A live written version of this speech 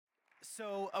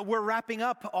We're wrapping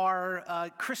up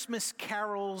our Christmas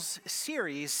Carols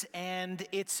series, and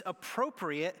it's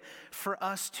appropriate for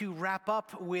us to wrap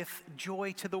up with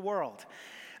Joy to the World.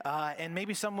 And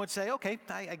maybe some would say, okay,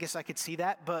 I guess I could see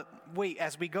that, but wait,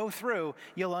 as we go through,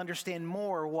 you'll understand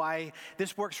more why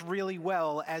this works really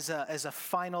well as a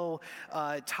final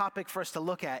topic for us to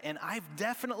look at. And I've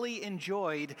definitely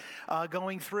enjoyed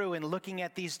going through and looking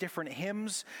at these different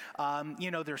hymns.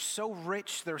 They're so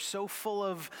rich, they're so full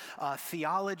of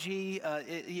theology.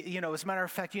 As a matter of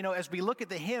fact, as we look at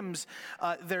the hymns,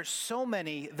 there's so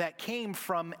many that came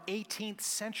from 18th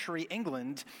century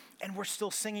England, and we're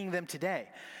still singing them today.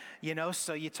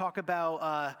 So you talk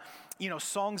about,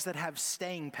 songs that have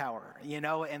staying power,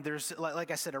 and there's,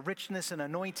 like I said, a richness and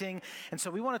anointing. And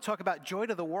so we want to talk about Joy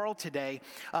to the World today.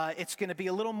 It's going to be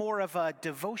a little more of a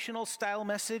devotional style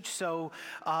message. So,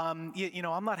 I'm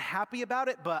not happy about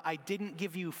it, but I didn't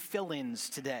give you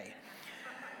fill-ins today.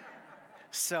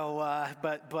 So,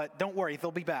 but don't worry,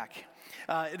 they'll be back.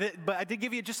 But I did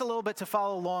give you just a little bit to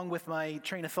follow along with my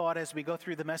train of thought as we go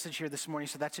through the message here this morning.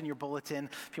 So that's in your bulletin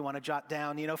if you want to jot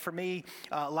down. For me,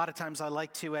 a lot of times I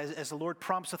like to, as the Lord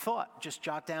prompts a thought, just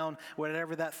jot down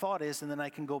whatever that thought is, and then I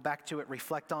can go back to it,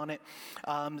 reflect on it.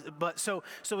 But so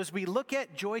as we look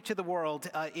at Joy to the World,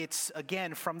 it's,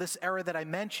 again, from this era that I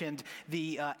mentioned,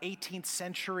 the 18th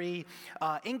century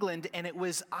England, and it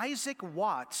was Isaac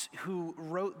Watts who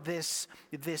wrote this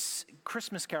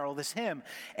Christmas carol, this hymn.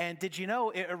 And did you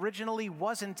know it originally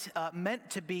wasn't meant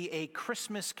to be a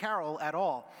Christmas carol at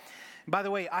all? By the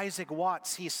way, Isaac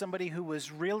Watts, he's somebody who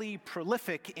was really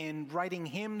prolific in writing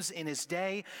hymns in his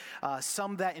day.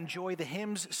 Some that enjoy the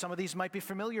hymns, some of these might be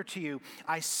familiar to you.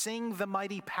 I sing the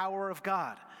mighty power of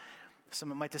God.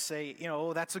 Someone might just say,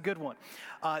 that's a good one.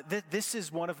 This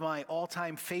is one of my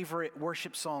all-time favorite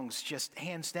worship songs, just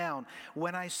hands down.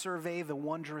 When I survey the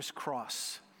wondrous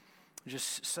cross.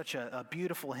 Just such a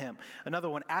beautiful hymn. Another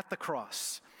one, At the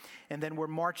Cross. And then we're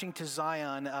marching to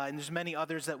Zion, and there's many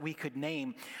others that we could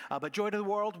name. But Joy to the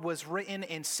World was written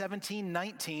in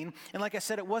 1719. And like I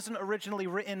said, it wasn't originally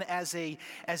written as a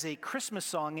Christmas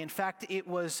song. In fact, it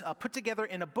was put together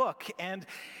in a book. And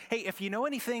hey, if you know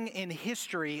anything in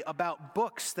history about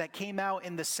books that came out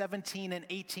in the 17 and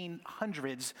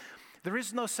 1800s, there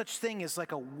is no such thing as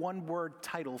like a one-word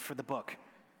title for the book.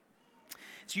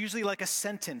 It's usually like a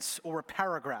sentence or a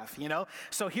paragraph,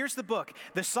 So here's the book,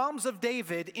 The Psalms of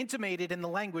David, intimated in the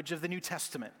language of the New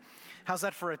Testament. How's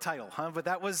that for a title, huh? But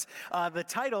that was the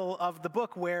title of the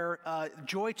book where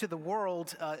Joy to the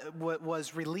World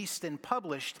was released and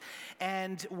published.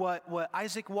 And what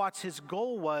Isaac Watts, his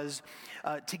goal was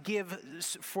to give,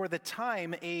 for the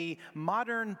time, a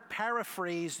modern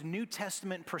paraphrased New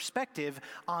Testament perspective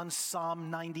on Psalm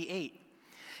 98.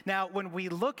 Now, when we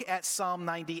look at Psalm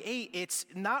 98, it's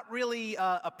not really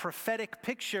a prophetic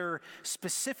picture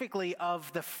specifically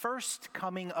of the first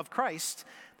coming of Christ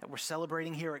that we're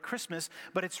celebrating here at Christmas,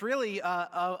 but it's really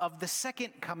of the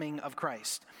second coming of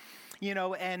Christ.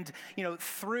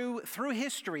 Through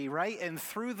history, right, and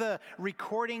through the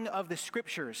recording of the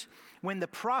scriptures, when the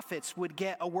prophets would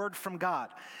get a word from God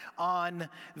on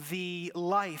the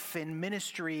life and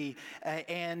ministry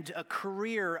and a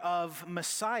career of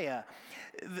Messiah,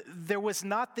 there was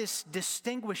not this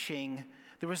distinguishing,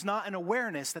 there was not an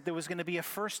awareness that there was going to be a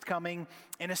first coming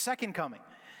and a second coming.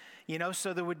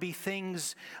 So there would be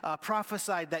things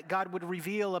prophesied that God would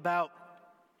reveal about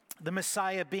the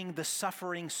Messiah being the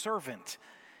suffering servant.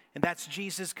 And that's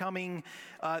Jesus coming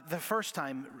the first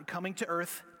time, coming to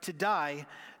earth to die,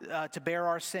 to bear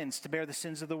our sins, to bear the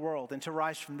sins of the world, and to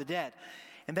rise from the dead.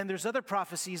 And then there's other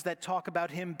prophecies that talk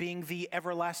about him being the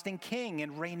everlasting king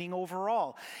and reigning over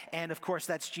all. And of course,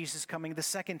 that's Jesus coming the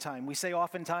second time. We say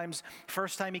oftentimes,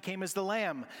 first time he came as the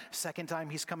lamb, second time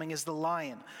he's coming as the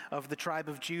lion of the tribe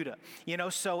of Judah.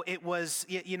 So it was,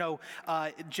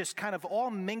 just kind of all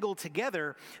mingled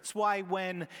together. It's why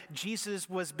when Jesus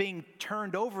was being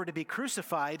turned over to be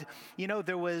crucified,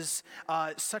 there was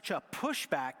such a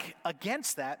pushback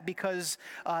against that because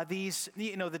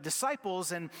the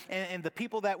disciples and the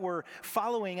people that were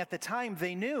following at the time,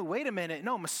 they knew, wait a minute,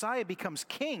 no, Messiah becomes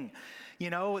king.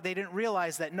 They didn't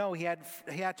realize that, no, he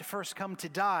had to first come to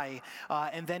die,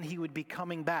 and then he would be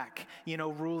coming back,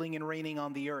 ruling and reigning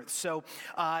on the earth. So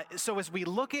as we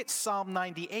look at Psalm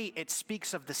 98, it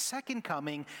speaks of the second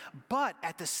coming, but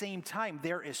at the same time,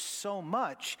 there is so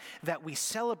much that we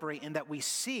celebrate and that we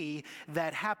see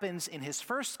that happens in his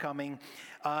first coming.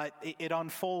 It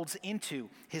unfolds into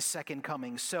his second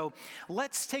coming. So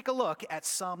let's take a look at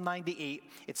Psalm 98.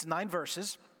 It's 9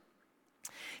 verses.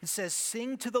 It says,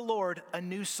 "Sing to the Lord a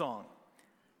new song,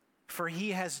 for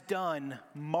he has done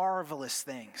marvelous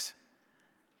things.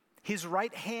 His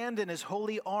right hand and his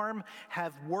holy arm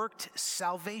have worked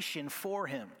salvation for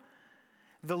him.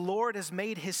 The Lord has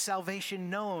made his salvation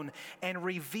known and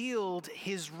revealed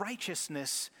his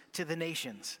righteousness to the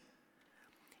nations.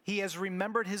 He has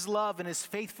remembered his love and his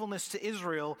faithfulness to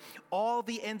Israel. All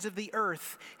the ends of the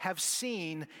earth have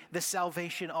seen the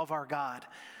salvation of our God.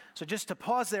 So just to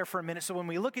pause there for a minute. So when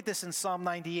we look at this in Psalm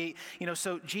 98,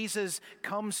 so Jesus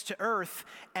comes to earth,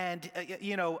 and,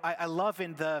 I love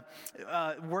in the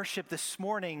worship this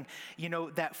morning,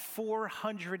 that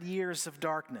 400 years of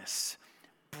darkness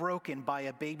broken by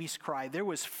a baby's cry. There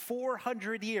was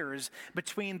 400 years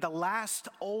between the last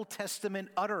Old Testament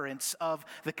utterance of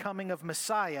the coming of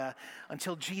Messiah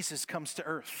until Jesus comes to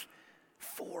earth.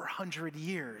 400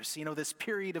 years, this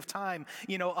period of time,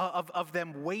 of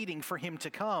them waiting for him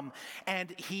to come. And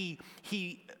he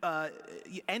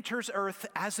enters earth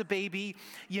as a baby,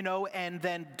 and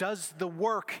then does the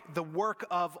work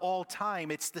of all time.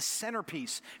 It's the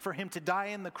centerpiece for him to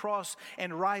die on the cross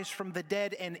and rise from the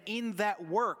dead. And in that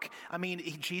work,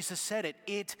 Jesus said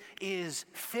it is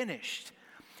finished.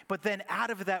 But then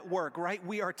out of that work, right,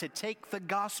 we are to take the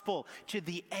gospel to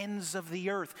the ends of the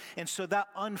earth. And so that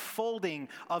unfolding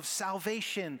of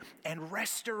salvation and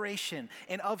restoration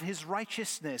and of his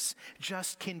righteousness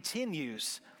just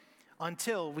continues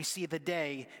until we see the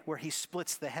day where he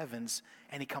splits the heavens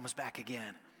and he comes back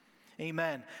again.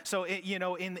 Amen. So,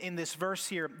 in this verse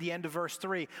here, the end of verse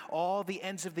 3, all the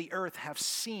ends of the earth have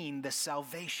seen the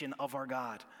salvation of our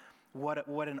God. What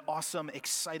an awesome,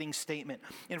 exciting statement.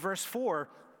 In verse 4,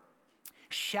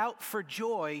 shout for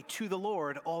joy to the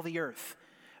Lord, all the earth.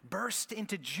 Burst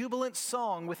into jubilant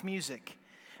song with music.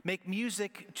 Make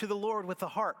music to the Lord with the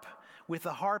harp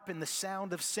and the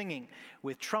sound of singing,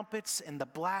 with trumpets and the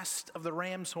blast of the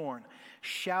ram's horn.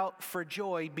 Shout for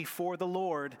joy before the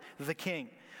Lord, the King.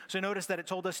 So notice that it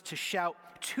told us to shout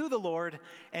to the Lord,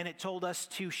 and it told us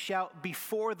to shout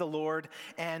before the Lord,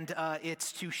 and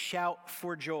it's to shout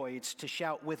for joy. It's to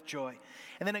shout with joy.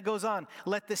 And then it goes on,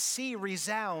 let the sea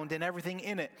resound and everything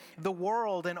in it, the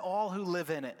world and all who live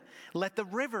in it. Let the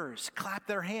rivers clap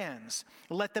their hands.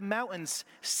 Let the mountains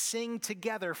sing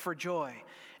together for joy,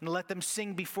 and let them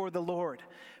sing before the Lord.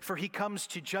 For he comes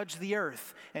to judge the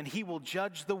earth, and he will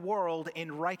judge the world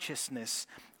in righteousness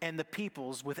and the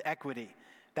peoples with equity.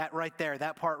 That right there,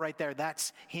 that part right there,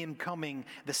 that's him coming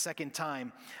the second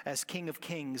time as King of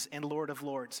Kings and Lord of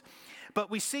Lords.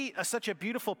 But we see such a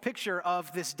beautiful picture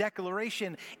of this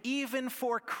declaration, even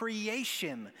for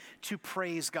creation to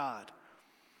praise God.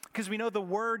 Because we know the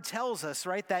word tells us,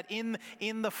 right, that in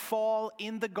the fall,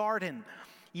 in the garden,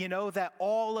 that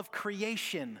all of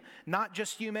creation, not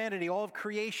just humanity, all of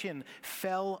creation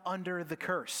fell under the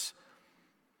curse.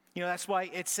 That's why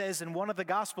it says in one of the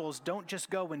Gospels, don't just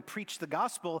go and preach the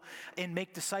gospel and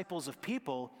make disciples of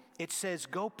people. It says,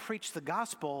 go preach the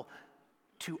gospel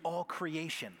to all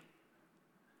creation.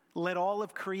 Let all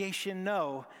of creation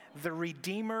know the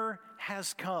Redeemer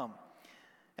has come.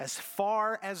 As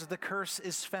far as the curse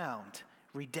is found,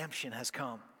 redemption has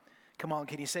come. Come on,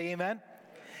 can you say amen?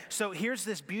 So here's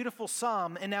this beautiful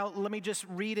psalm, and now let me just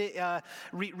read it.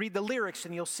 Read the lyrics,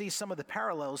 and you'll see some of the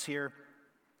parallels here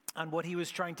on what he was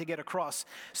trying to get across.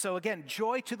 So again,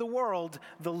 joy to the world,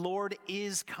 the Lord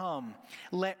is come.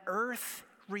 Let earth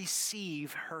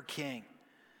receive her King.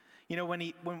 When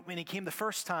he came the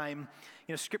first time,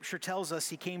 Scripture tells us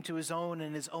he came to his own,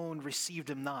 and his own received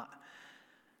him not.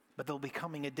 But there'll be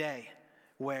coming a day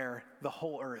where the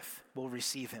whole earth will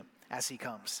receive him as he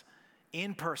comes,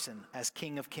 in person as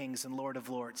King of Kings and Lord of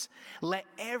Lords. Let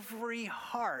every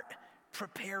heart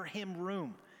prepare him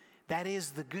room. That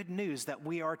is the good news that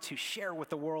we are to share with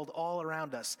the world all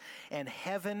around us. And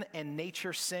heaven and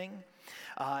nature sing.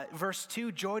 Verse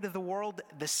 2, joy to the world,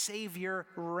 the Savior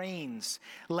reigns.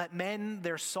 Let men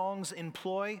their songs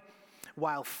employ,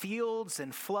 while fields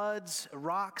and floods,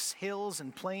 rocks, hills,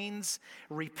 and plains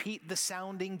repeat the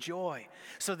sounding joy.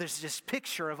 So there's this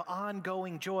picture of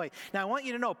ongoing joy. Now I want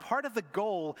you to know, part of the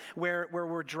goal where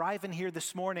we're driving here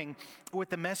this morning with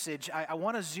the message, I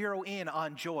want to zero in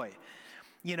on joy.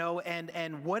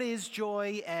 And what is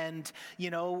joy, and,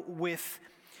 with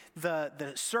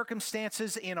the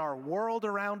circumstances in our world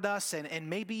around us, and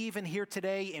maybe even here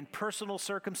today in personal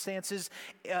circumstances,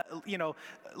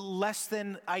 less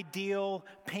than ideal,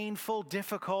 painful,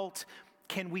 difficult,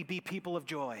 can we be people of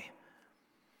joy?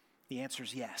 The answer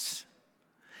is yes.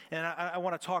 And I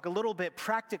want to talk a little bit,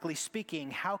 practically speaking,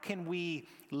 how can we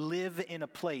live in a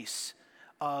place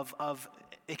of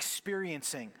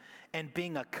experiencing and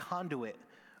being a conduit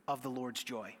of the Lord's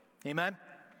joy. Amen?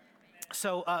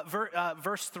 So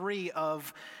verse 3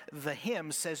 of the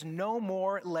hymn says, "No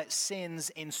more let sins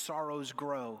in sorrows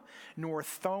grow, nor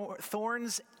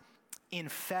thorns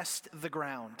infest the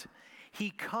ground.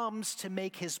 He comes to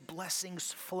make his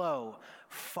blessings flow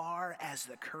far as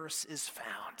the curse is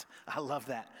found." I love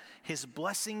that. His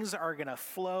blessings are going to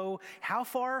flow how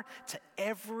far? To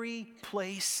every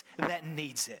place that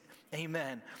needs it.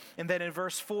 Amen. And then in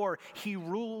verse 4, he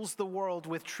rules the world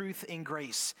with truth and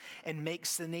grace and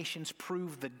makes the nations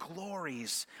prove the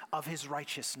glories of his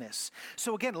righteousness.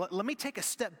 So again, let me take a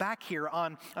step back here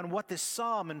on what this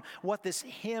psalm and what this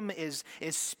hymn is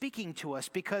speaking to us,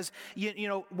 because you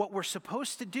know what we're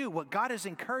supposed to do, what God is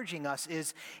encouraging us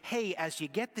is, hey, as you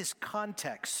get this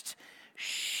context,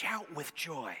 shout with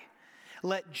joy.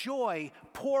 Let joy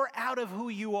pour out of who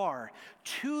you are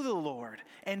to the Lord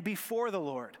and before the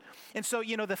Lord. And so,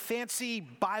 you know, the fancy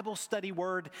Bible study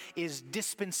word is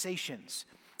dispensations.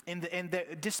 And the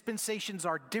dispensations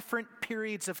are different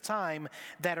periods of time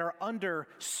that are under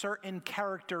certain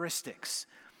characteristics.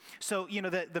 So, you know,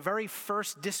 the very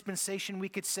first dispensation we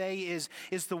could say is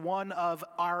the one of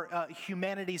our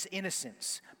humanity's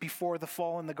innocence before the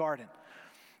fall in the garden.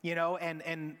 You know,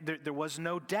 and there was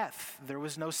no death, there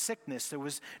was no sickness, there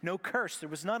was no curse, there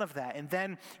was none of that. And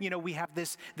then, you know, we have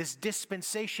this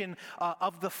dispensation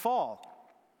of the fall.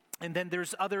 And then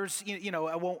there's others, you know,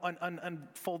 I won't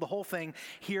unfold the whole thing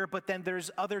here, but then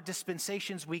there's other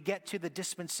dispensations. We get to the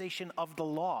dispensation of the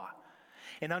law.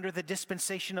 And under the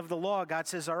dispensation of the law, God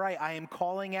says, all right, I am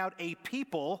calling out a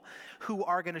people who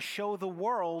are going to show the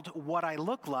world what I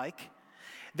look like.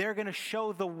 They're going to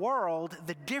show the world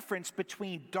the difference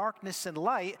between darkness and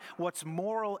light, what's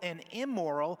moral and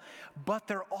immoral, but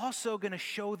they're also going to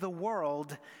show the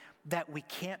world that we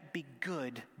can't be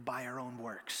good by our own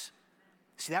works.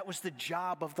 See, that was the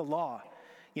job of the law.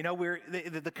 You know,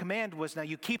 the command was, now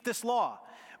you keep this law,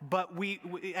 but we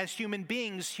as human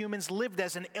beings, humans lived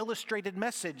as an illustrated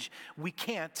message. We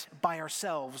can't by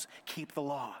ourselves keep the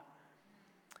law.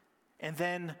 And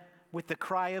then with the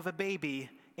cry of a baby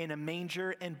in a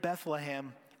manger in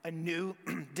Bethlehem, a new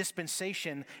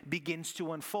dispensation begins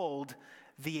to unfold,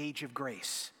 the age of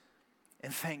grace.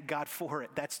 And thank God for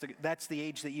it. That's the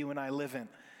age that you and I live in.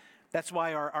 That's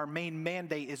why our main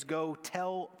mandate is go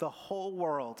tell the whole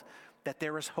world that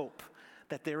there is hope,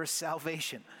 that there is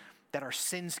salvation, that our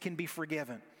sins can be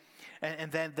forgiven.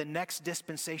 And then the next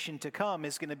dispensation to come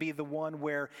is going to be the one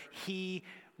where he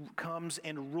comes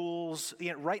and rules.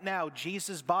 You know, right now,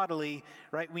 Jesus bodily,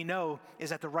 right, we know,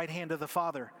 is at the right hand of the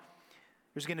Father.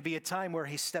 There's going to be a time where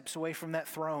he steps away from that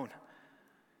throne.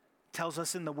 Tells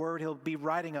us in the Word he'll be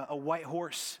riding a white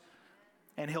horse,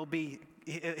 and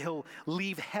he'll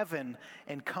leave heaven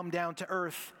and come down to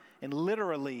earth and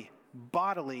literally,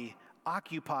 bodily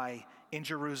occupy in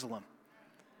Jerusalem.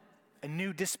 A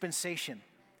new dispensation,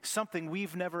 something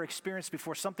we've never experienced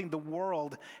before, something the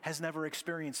world has never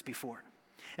experienced before.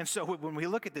 And so when we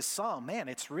look at this psalm, man,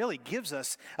 it really gives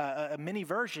us a mini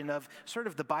version of sort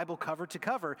of the Bible cover to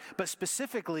cover, but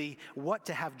specifically what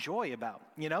to have joy about,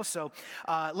 you know? So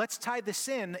let's tie this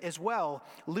in as well.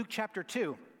 Luke chapter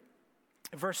 2,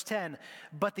 verse 10,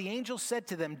 "But the angel said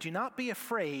to them, 'Do not be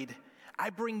afraid. I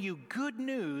bring you good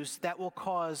news that will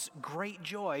cause great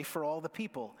joy for all the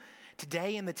people.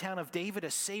 Today in the town of David, a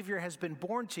Savior has been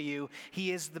born to you.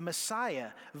 He is the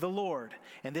Messiah, the Lord.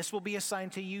 And this will be a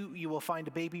sign to you. You will find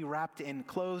a baby wrapped in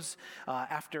clothes.'"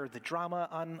 After the drama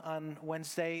on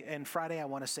Wednesday and Friday, I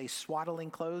want to say swaddling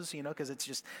clothes, you know, because it's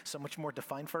just so much more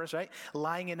defined for us, right?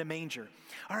 Lying in a manger.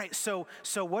 All right, so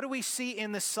what do we see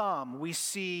in the psalm? We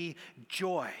see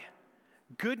joy.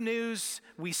 Good news,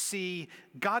 we see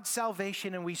God's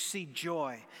salvation, and we see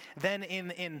joy. Then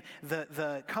in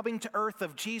the coming to earth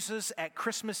of Jesus at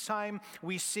Christmas time,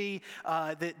 we see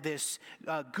this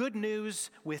good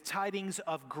news with tidings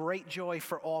of great joy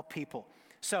for all people.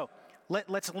 So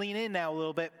let's lean in now a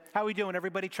little bit. How are we doing?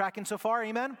 Everybody tracking so far?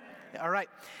 Amen? All right.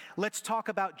 Let's talk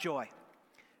about joy.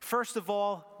 First of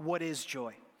all, what is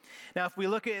joy? Now, if we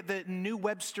look at the New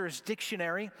Webster's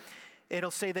Dictionary, it'll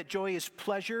say that joy is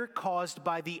pleasure caused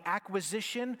by the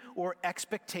acquisition or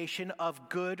expectation of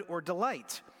good or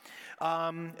delight.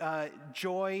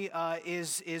 Joy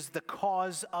is the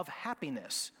cause of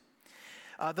happiness.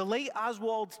 The late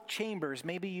Oswald Chambers,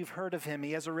 maybe you've heard of him.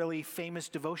 He has a really famous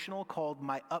devotional called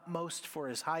 "My Utmost for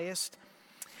His Highest."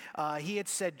 He had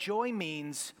said, "Joy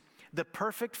means the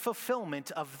perfect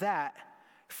fulfillment of that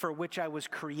for which I was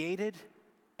created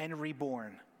and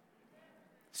reborn."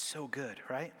 So good,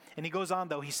 right? And he goes on,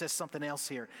 though, he says something else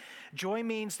here. "Joy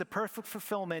means the perfect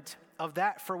fulfillment of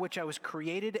that for which I was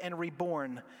created and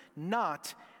reborn,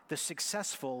 not the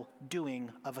successful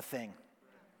doing of a thing."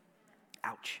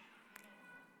 Ouch.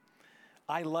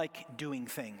 I like doing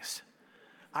things.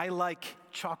 I like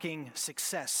chalking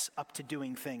success up to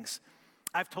doing things.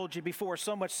 I've told you before,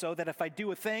 so much so that if I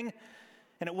do a thing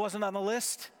and it wasn't on the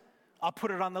list, I'll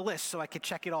put it on the list so I could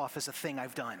check it off as a thing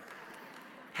I've done.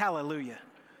 Hallelujah.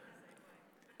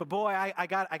 But boy, I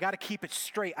got to keep it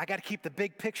straight. I got to keep the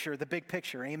big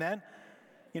picture, amen?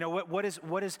 You know, what is,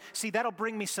 see, that'll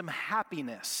bring me some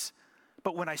happiness.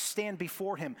 But when I stand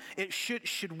before him,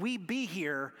 should we be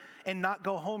here and not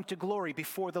go home to glory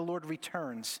before the Lord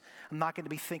returns, I'm not going to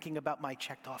be thinking about my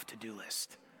checked off to-do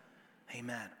list.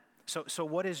 Amen. So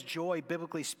what is joy,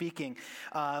 biblically speaking?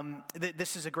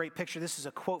 This is a great picture. This is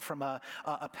a quote from a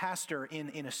pastor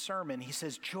in a sermon. He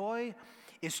says, joy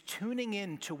is tuning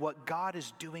in to what God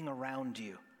is doing around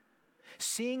you,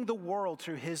 seeing the world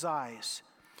through his eyes,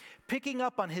 picking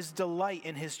up on his delight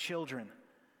in his children.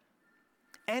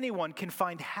 Anyone can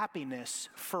find happiness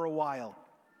for a while.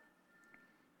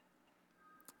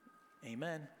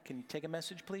 Amen. Can you take a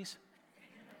message, please?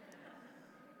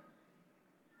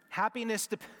 Happiness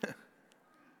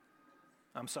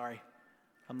I'm sorry.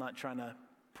 I'm not trying to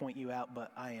point you out,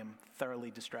 but I am thoroughly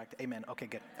distracted. Amen. Okay,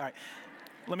 good. All right.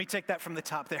 Let me take that from the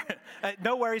top there.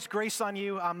 No worries. Grace on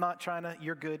you. I'm not trying to.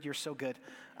 You're good. You're so good.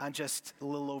 I'm just a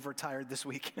little overtired this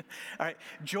week. All right.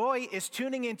 Joy is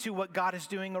tuning into what God is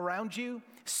doing around you,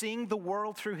 seeing the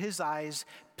world through his eyes,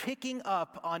 picking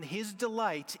up on his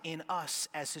delight in us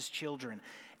as his children.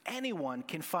 Anyone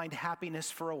can find happiness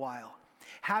for a while.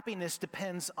 Happiness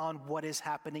depends on what is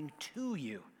happening to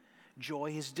you.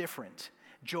 Joy is different.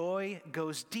 Joy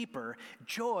goes deeper.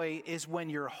 Joy is when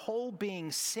your whole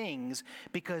being sings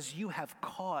because you have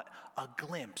caught a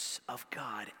glimpse of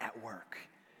God at work.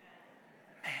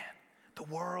 Man, the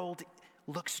world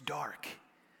looks dark,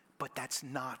 but that's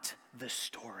not the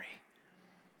story.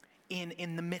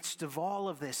 In the midst of all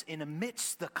of this, in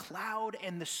amidst the cloud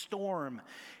and the storm,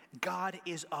 God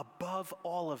is above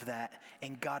all of that,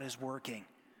 and God is working.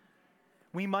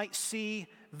 We might see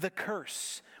the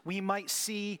curse. We might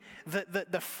see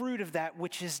the fruit of that,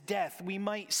 which is death. We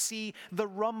might see the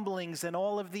rumblings and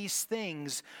all of these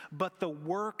things. But the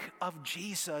work of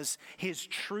Jesus, his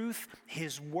truth,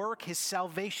 his work, his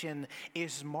salvation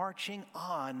is marching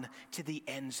on to the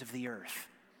ends of the earth.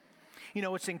 You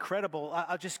know, it's incredible.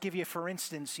 I'll just give you, for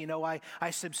instance, you know, I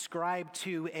subscribe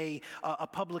to a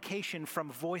publication from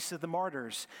Voice of the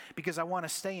Martyrs because I want to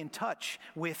stay in touch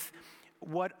with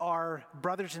what our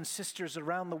brothers and sisters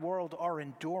around the world are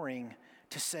enduring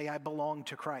to say, I belong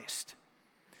to Christ.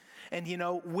 And you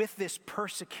know, with this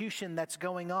persecution that's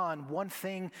going on, one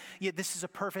thing, this is a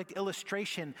perfect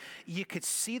illustration. You could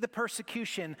see the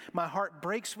persecution. My heart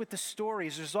breaks with the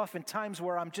stories. There's often times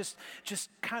where I'm just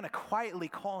kind of quietly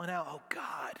calling out, oh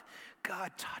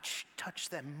God, touch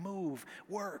them, move,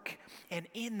 work. And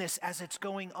in this, as it's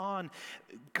going on,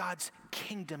 God's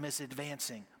kingdom is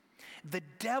advancing. The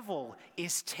devil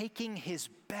is taking his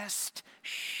best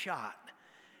shot,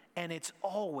 and it's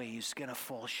always going to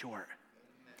fall short.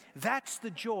 That's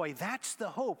the joy, that's the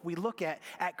hope we look at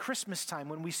Christmas time.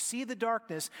 When we see the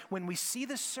darkness, when we see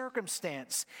the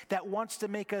circumstance that wants to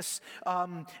make us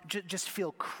just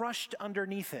feel crushed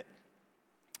underneath it,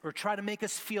 or try to make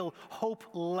us feel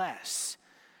hopeless.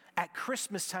 At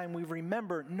Christmas time, we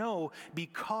remember, no,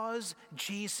 because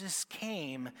Jesus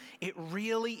came, it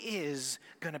really is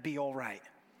going to be all right.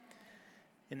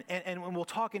 And we'll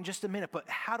talk in just a minute, but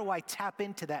how do I tap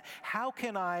into that? How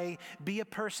can I be a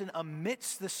person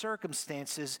amidst the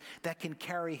circumstances that can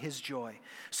carry his joy?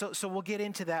 So we'll get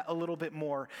into that a little bit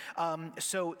more.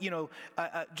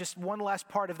 Just one last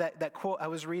part of that quote I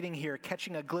was reading here,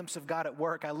 catching a glimpse of God at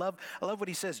work. I love what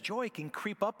he says. Joy can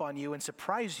creep up on you and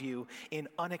surprise you in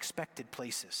unexpected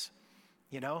places.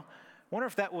 You know, wonder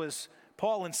if that was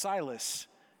Paul and Silas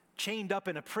chained up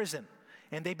in a prison.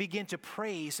 And they begin to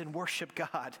praise and worship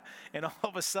God. And all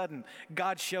of a sudden,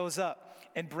 God shows up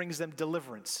and brings them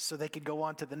deliverance so they can go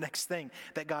on to the next thing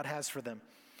that God has for them.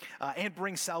 And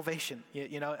bring salvation,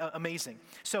 amazing.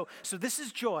 So this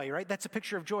is joy, right? That's a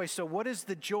picture of joy. So what is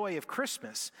the joy of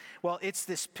Christmas? Well, it's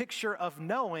this picture of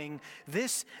knowing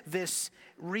this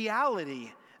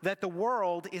reality that the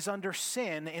world is under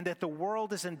sin and that the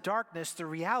world is in darkness, the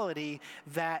reality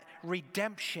that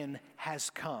redemption has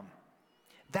come.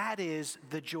 That is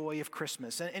the joy of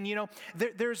Christmas. And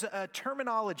there's a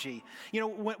terminology.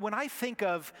 When I think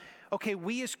of, okay,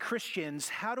 we as Christians,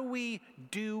 how do we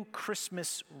do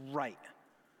Christmas right?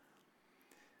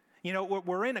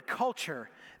 We're in a culture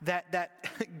that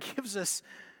gives us,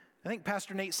 I think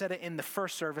Pastor Nate said it in the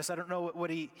first service. I don't know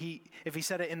what if he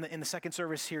said it in the second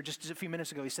service here just a few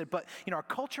minutes ago. He said, but our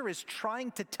culture is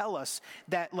trying to tell us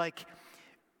that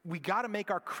we got to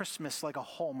make our Christmas like a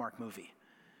Hallmark movie.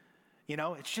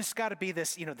 It's just got to be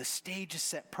this, the stage is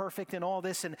set perfect and all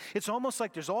this. And it's almost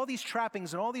like there's all these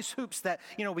trappings and all these hoops that,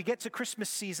 we get to Christmas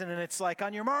season and it's like,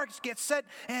 on your marks, get set,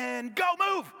 and go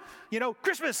move.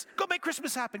 Christmas, go make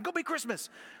Christmas happen. Go make Christmas.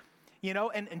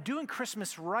 And doing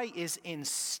Christmas right is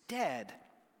instead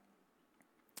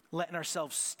letting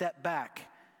ourselves step back.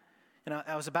 And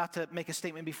I was about to make a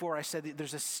statement before. I said that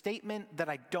there's a statement that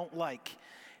I don't like,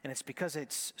 and it's because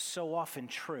it's so often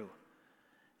true.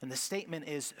 And the statement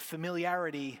is,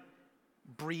 familiarity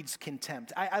breeds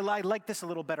contempt. I like this a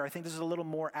little better. I think this is a little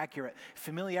more accurate.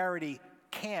 Familiarity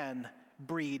can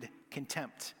breed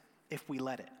contempt if we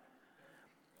let it.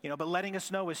 But letting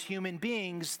us know as human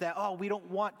beings that, we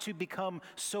don't want to become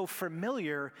so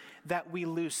familiar that we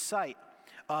lose sight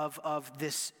of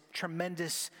this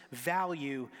tremendous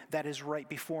value that is right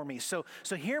before me. So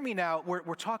hear me now.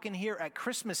 We're talking here at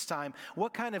Christmas time.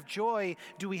 What kind of joy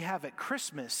do we have at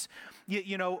Christmas?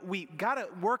 We got to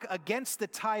work against the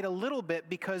tide a little bit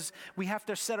because we have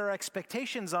to set our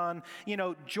expectations on,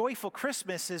 joyful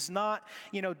Christmas is not,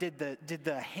 did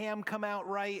the ham come out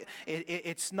right?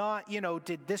 It's not,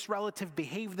 did this relative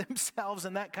behave themselves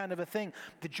and that kind of a thing.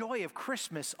 The joy of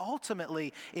Christmas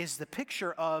ultimately is the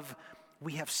picture of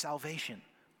we have salvation.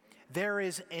 There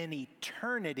is an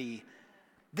eternity.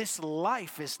 This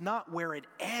life is not where it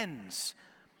ends.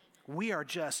 We are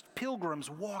just pilgrims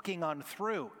walking on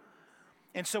through.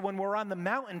 And so when we're on the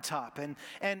mountaintop and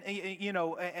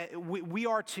we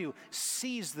are to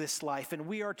seize this life and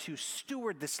we are to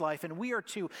steward this life and we are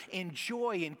to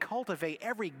enjoy and cultivate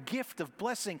every gift of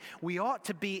blessing, we ought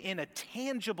to be in a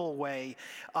tangible way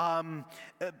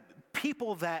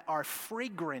people that are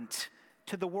fragrant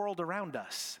to the world around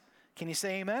us. Can you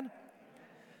say amen?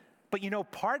 But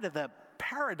part of the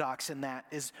paradox in that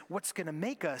is what's going to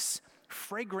make us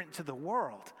fragrant to the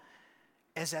world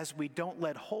is as we don't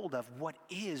let hold of what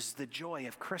is the joy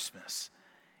of Christmas.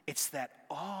 It's that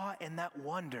awe and that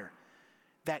wonder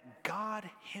that God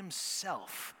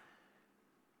himself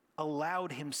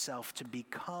allowed himself to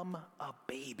become a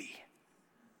baby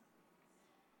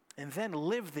and then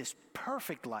live this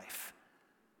perfect life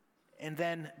and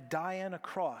then die on a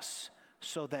cross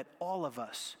so that all of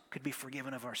us could be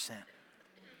forgiven of our sin.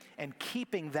 And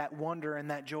keeping that wonder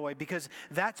and that joy, because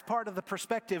that's part of the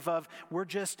perspective of we're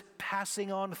just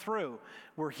passing on through.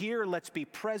 We're here, let's be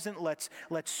present, let's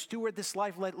steward this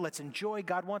life, let's enjoy.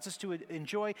 God wants us to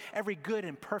enjoy. Every good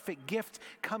and perfect gift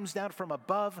comes down from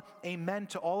above. Amen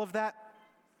to all of that.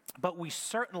 But we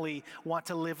certainly want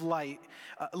to live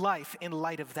life in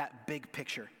light of that big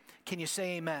picture. Can you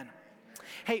say amen?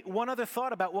 Hey, one other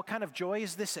thought about what kind of joy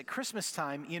is this at Christmas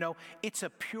time. It's a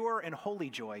pure and holy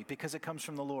joy because it comes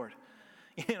from the Lord.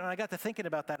 I got to thinking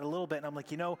about that a little bit, and I'm like,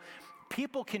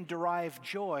 people can derive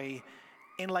joy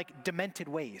in like demented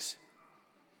ways.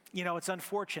 It's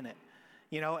unfortunate.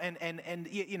 And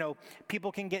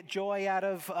people can get joy out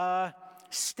of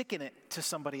sticking it to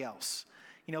somebody else.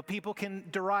 People can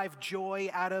derive joy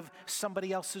out of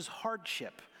somebody else's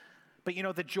hardship. But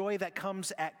the joy that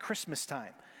comes at Christmas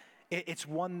time, it's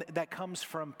one that comes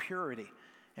from purity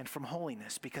and from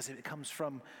holiness because it comes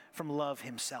from love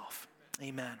himself.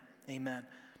 Amen. Amen.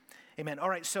 Amen. All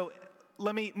right, so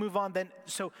let me move on then.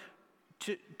 So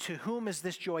to whom is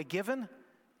this joy given?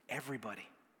 Everybody.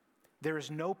 There is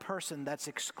no person that's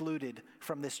excluded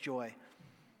from this joy.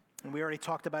 And we already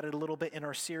talked about it a little bit in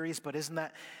our series, but isn't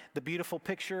that the beautiful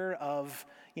picture of,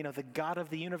 the God of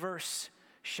the universe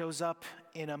shows up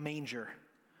in a manger,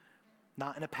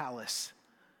 not in a palace.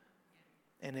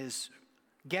 And his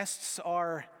guests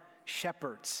are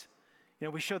shepherds.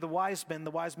 We show the wise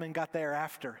men got there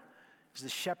after. It was the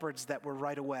shepherds that were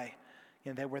right away.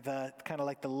 They were the kind of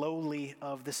like the lowly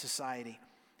of the society.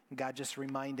 God just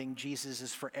reminding Jesus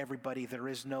is for everybody. There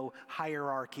is no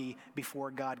hierarchy before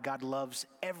God. God loves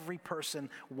every person,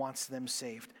 wants them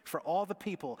saved. For all the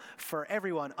people, for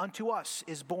everyone, unto us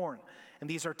is born. And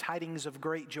these are tidings of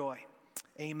great joy.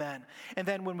 Amen. And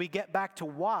then when we get back to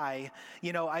why,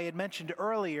 I had mentioned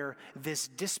earlier this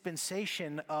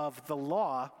dispensation of the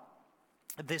law,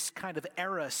 this kind of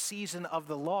season of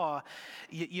the law,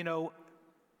 the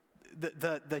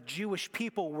Jewish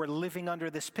people were living under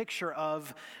this picture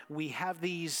of we have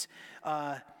these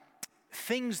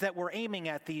things that we're aiming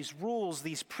at, these rules,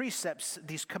 these precepts,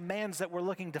 these commands that we're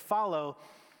looking to follow,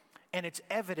 and it's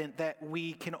evident that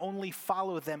we can only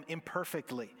follow them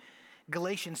imperfectly.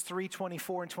 Galatians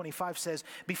 3:24 and 25 says,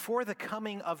 before the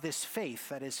coming of this faith,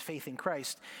 that is faith in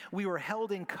Christ, we were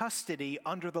held in custody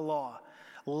under the law,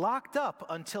 locked up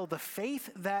until the faith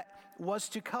that was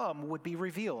to come would be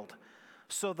revealed.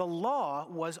 So the law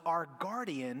was our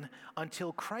guardian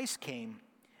until Christ came,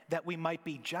 that we might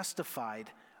be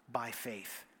justified by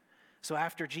faith. So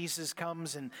after Jesus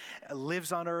comes and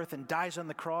lives on earth and dies on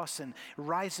the cross and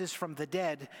rises from the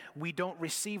dead, we don't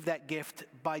receive that gift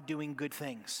by doing good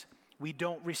things. We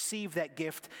don't receive that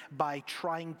gift by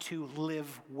trying to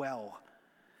live well.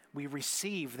 We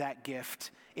receive that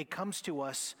gift. It comes to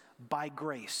us by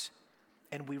grace,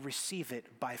 and we receive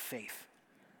it by faith.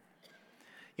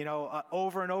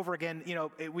 Over and over again,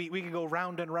 we can go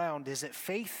round and round. Is it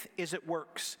faith? Is it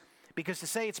works? Because to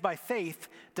say it's by faith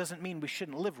doesn't mean we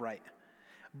shouldn't live right.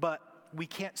 But we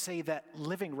can't say that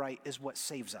living right is what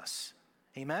saves us.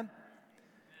 Amen?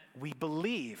 We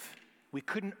believe. We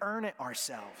couldn't earn it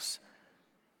ourselves.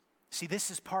 See,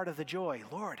 this is part of the joy.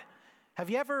 Lord, have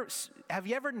you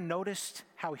ever noticed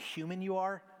how human you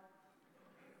are?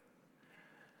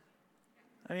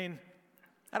 I mean,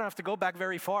 I don't have to go back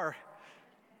very far.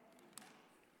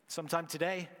 Sometime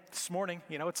today, this morning,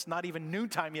 it's not even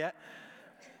noontime yet.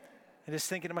 And just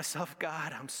thinking to myself,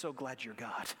 God, I'm so glad you're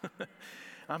God.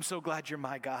 I'm so glad you're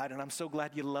my God, and I'm so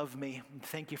glad you love me.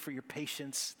 Thank you for your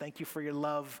patience. Thank you for your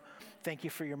love. Thank you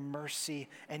for your mercy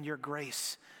and your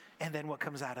grace. And then what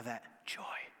comes out of that?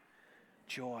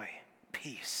 Joy,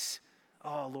 peace.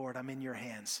 Oh, Lord, I'm in your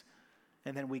hands.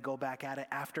 And then we go back at it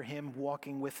after him,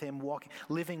 walking with him,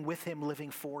 living with him,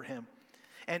 living for him.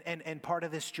 And part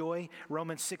of this joy,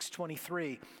 Romans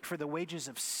 6:23, for the wages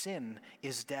of sin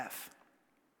is death.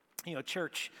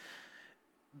 Church,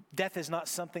 death is not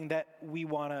something that we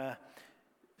want to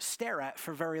stare at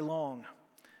for very long.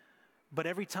 But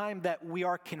every time that we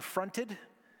are confronted,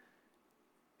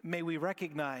 may we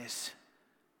recognize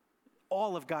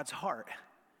all of God's heart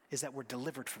is that we're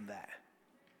delivered from that.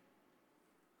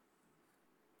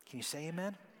 Can you say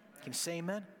amen? Can you say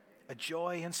amen? A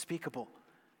joy unspeakable,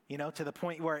 to the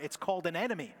point where it's called an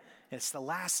enemy. It's the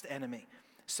last enemy.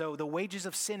 So the wages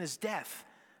of sin is death,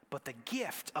 but the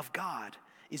gift of God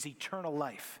is eternal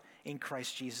life in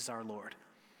Christ Jesus our Lord.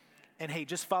 And hey,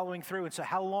 just following through, and so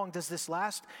how long does this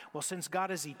last? Well, since God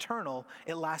is eternal,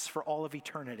 it lasts for all of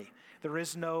eternity. There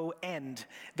is no end.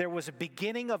 There was a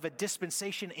beginning of a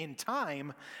dispensation in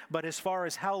time, but as far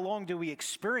as how long do we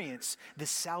experience this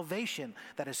salvation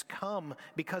that has come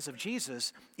because of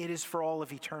Jesus, it is for all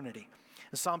of eternity.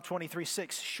 In Psalm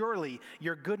 23:6, surely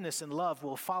your goodness and love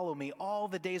will follow me all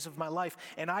the days of my life,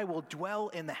 and I will dwell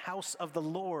in the house of the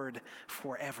Lord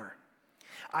forever.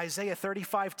 Isaiah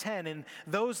 35:10, and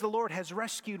those the Lord has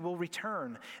rescued will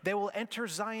return. They will enter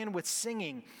Zion with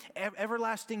singing.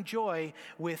 Everlasting joy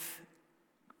will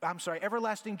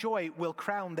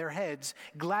crown their heads.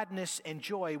 Gladness and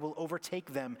joy will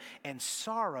overtake them, and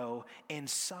sorrow and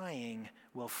sighing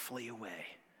will flee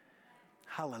away.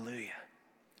 Hallelujah.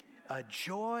 A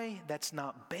joy that's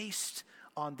not based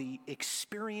on the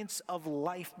experience of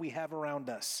life we have around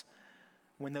us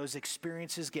when those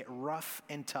experiences get rough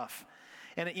and tough.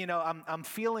 And I'm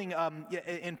feeling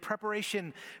in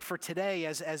preparation for today,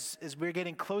 as we're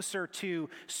getting closer to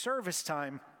service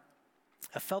time,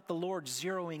 I felt the Lord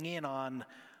zeroing in on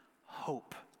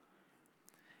hope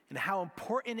and how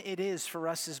important it is for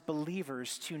us as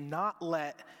believers to not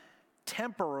let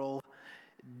temporal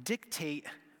dictate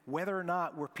whether or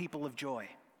not we're people of joy.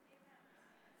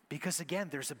 Because again,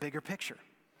 there's a bigger picture.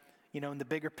 And the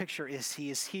bigger picture is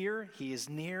he is here, he is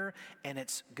near, and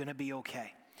it's going to be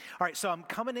okay. All right, so I'm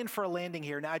coming in for a landing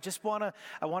here. Now, I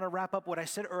want to wrap up what I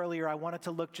said earlier. I wanted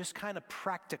to look just kind of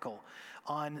practical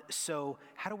on, so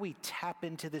how do we tap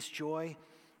into this joy?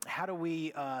 How do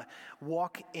we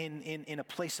walk in a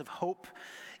place of hope?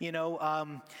 In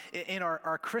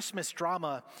our Christmas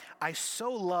drama, I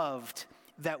so loved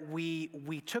that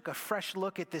we took a fresh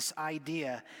look at this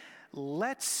idea.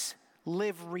 Let's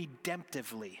live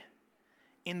redemptively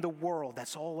in the world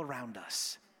that's all around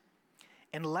us.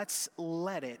 And let's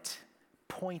let it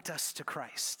point us to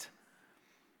Christ.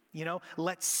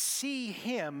 Let's see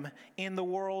him in the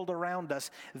world around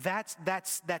us. That's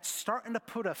starting to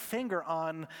put a finger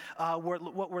on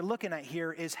what we're looking at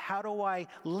here is how do I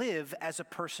live as a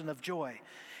person of joy?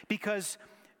 Because,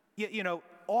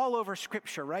 all over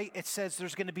Scripture, right? It says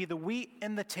there's going to be the wheat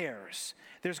and the tares.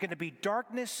 There's going to be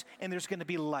darkness and there's going to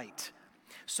be light.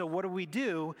 So what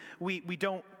do? We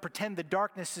don't pretend the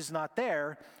darkness is not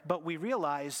there, but we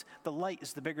realize the light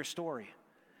is the bigger story.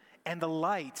 And the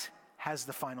light has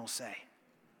the final say.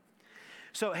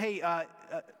 So, hey,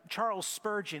 Charles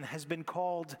Spurgeon has been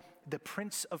called the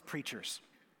Prince of Preachers.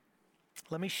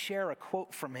 Let me share a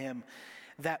quote from him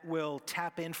that will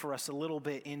tap in for us a little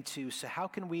bit into, so how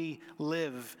can we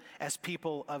live as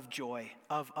people of joy,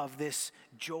 of this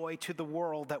joy to the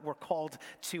world that we're called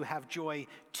to have joy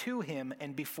to him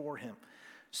and before him.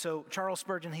 So Charles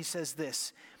Spurgeon, he says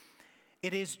this,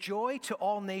 "It is joy to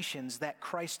all nations that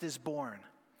Christ is born.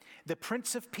 the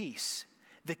Prince of Peace,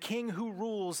 the King who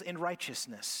rules in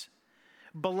righteousness.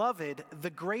 Beloved, the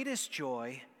greatest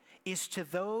joy is to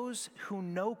those who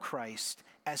know Christ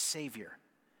as Savior.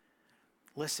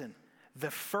 Listen,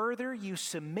 the further you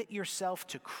submit yourself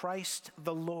to Christ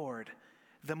the Lord,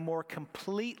 the more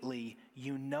completely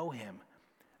you know him,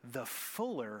 the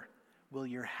fuller will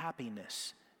your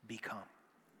happiness become.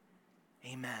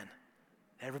 Amen.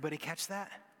 Everybody catch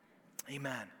that?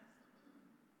 Amen.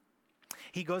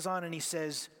 He goes on and he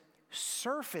says,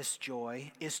 surface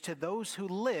joy is to those who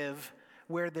live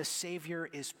where the Savior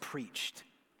is preached.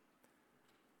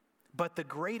 But the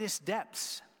greatest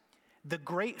depths, the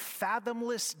great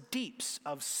fathomless deeps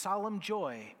of solemn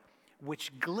joy,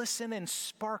 which glisten and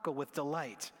sparkle with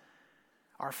delight,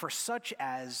 are for such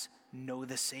as know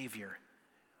the Savior,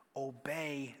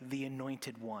 obey the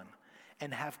Anointed One,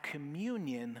 and have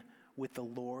communion with the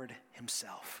Lord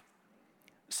himself.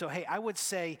 So, hey, I would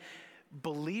say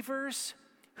believers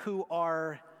who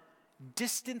are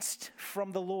distanced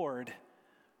from the Lord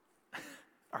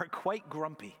are quite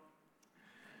grumpy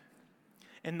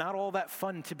and not all that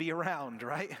fun to be around,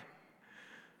 right?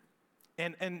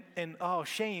 And oh,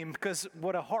 shame, because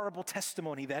what a horrible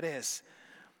testimony that is.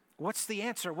 What's the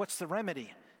answer? What's the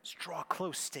remedy? It's draw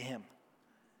close to him.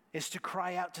 It's to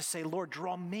cry out to say, Lord,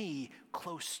 draw me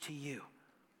close to you.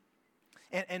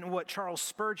 And what Charles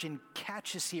Spurgeon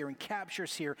catches here and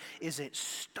captures here is it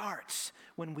starts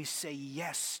when we say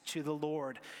yes to the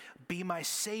Lord. Be my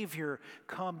Savior,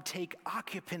 come take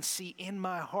occupancy in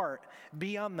my heart,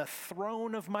 be on the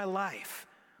throne of my life,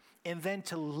 and then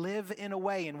to live in a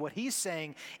way. And what he's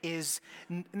saying is,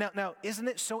 now isn't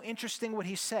it so interesting what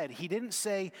he said? He didn't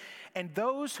say, and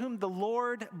those whom the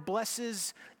Lord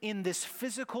blesses in this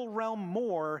physical realm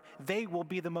more, they will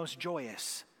be the most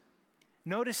joyous.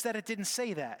 Notice that it didn't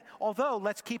say that. Although,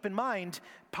 let's keep in mind,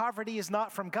 poverty is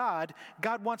not from God.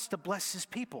 God wants to bless his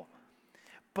people.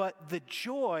 But the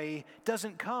joy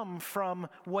doesn't come from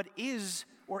what is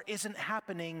or isn't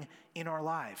happening in our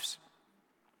lives.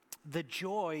 The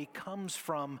joy comes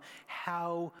from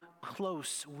how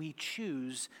close we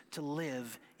choose to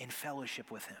live in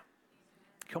fellowship with him.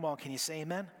 Come on, can you say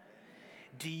amen?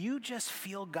 Do you just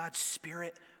feel God's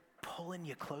Spirit pulling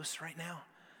you close right now?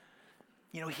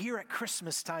 You know, here at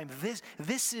Christmas time,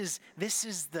 this is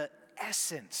the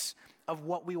essence of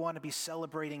what we want to be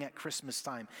celebrating at Christmas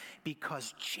time,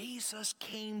 because Jesus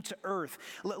came to earth.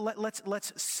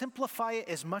 Let's simplify it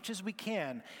as much as we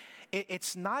can.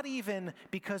 It's not even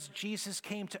because Jesus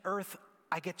came to earth,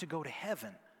 I get to go to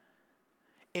heaven.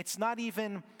 It's not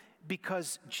even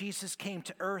because Jesus came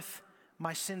to earth,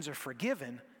 my sins are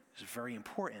forgiven. It's very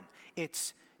important.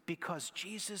 It's because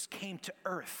Jesus came to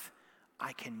earth,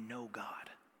 I can know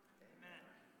God. Amen.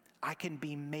 I can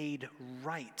be made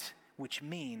right, which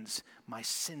means my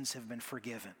sins have been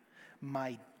forgiven.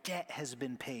 My debt has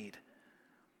been paid.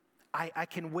 I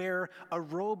can wear a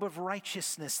robe of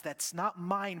righteousness that's not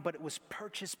mine, but it was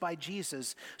purchased by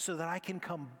Jesus, so that I can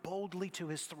come boldly to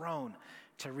his throne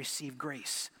to receive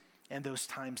grace in those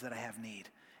times that I have need.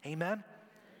 Amen?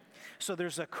 So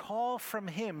there's a call from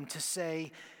him to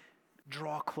say,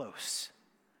 draw close.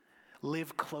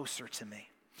 Live closer to me.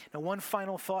 Now, one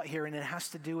final thought here, and it has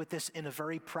to do with this in a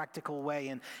very practical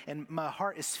way, and my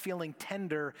heart is feeling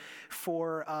tender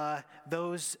for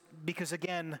those, because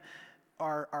again,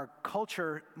 our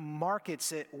culture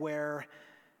markets it where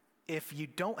if you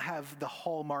don't have the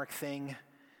Hallmark thing,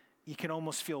 you can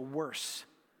almost feel worse.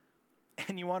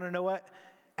 And you want to know what?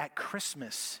 At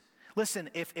Christmas, listen,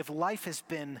 if life has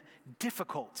been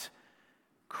difficult,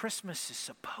 Christmas is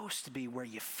supposed to be where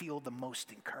you feel the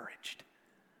most encouraged.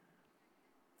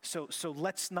 So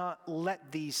let's not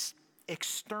let these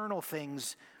external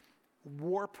things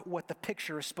warp what the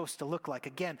picture is supposed to look like.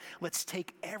 Again, let's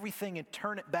take everything and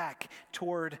turn it back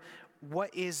toward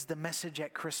what is the message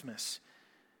at Christmas.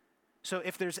 So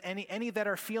if there's any that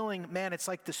are feeling, man, it's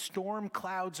like the storm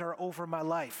clouds are over my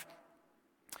life,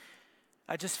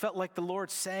 I just felt like the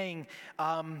Lord saying,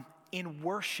 in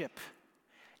worship,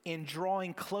 in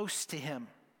drawing close to him.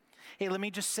 Hey, let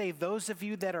me just say, those of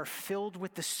you that are filled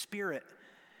with the Spirit,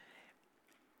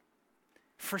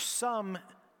 for some,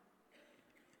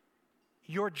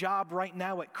 your job right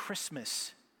now at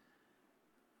Christmas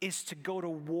is to go to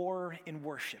war in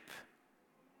worship.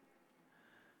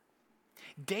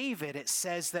 David, it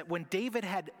says that when David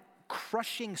had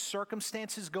crushing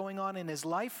circumstances going on in his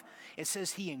life, it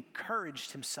says he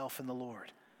encouraged himself in the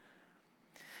Lord.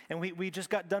 And we just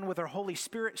got done with our Holy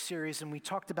Spirit series, and we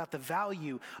talked about the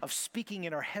value of speaking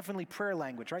in our heavenly prayer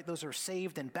language, right? Those are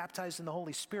saved and baptized in the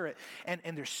Holy Spirit. And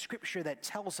there's scripture that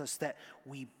tells us that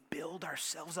we build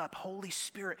ourselves up. Holy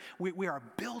Spirit, we are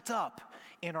built up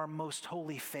in our most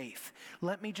holy faith.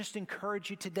 Let me just encourage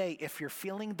you today, if you're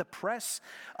feeling the press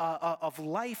of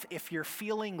life, if you're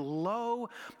feeling low,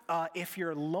 if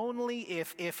you're lonely,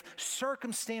 if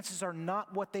circumstances are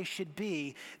not what they should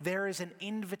be, there is an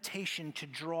invitation to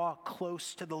draw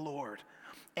close to the Lord.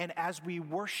 And as we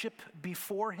worship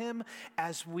before him,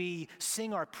 as we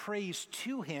sing our praise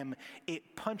to him,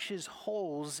 it punches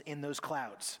holes in those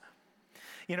clouds.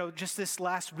 You know, just this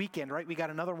last weekend, right, we got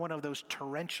another one of those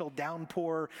torrential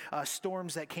downpour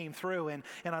storms that came through. And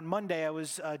on Monday, I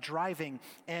was driving,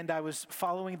 and I was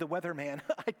following the weatherman.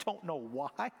 I don't know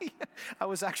why. I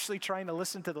was actually trying to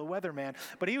listen to the weatherman.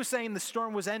 But he was saying the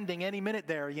storm was ending any minute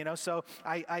there, you know. So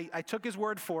I took his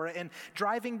word for it. And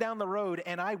driving down the road,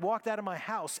 and I walked out of my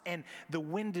house, and the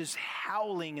wind is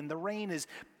howling, and the rain is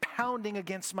pounding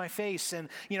against my face. And,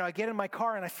 you know, I get in my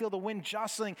car, and I feel the wind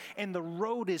jostling, and the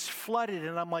road is flooded.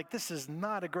 And I'm like, this is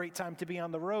not a great time to be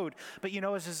on the road. But, you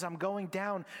know, as I'm going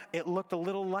down, it looked a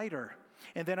little lighter.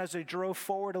 And then as I drove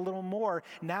forward a little more,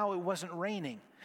 now it wasn't raining.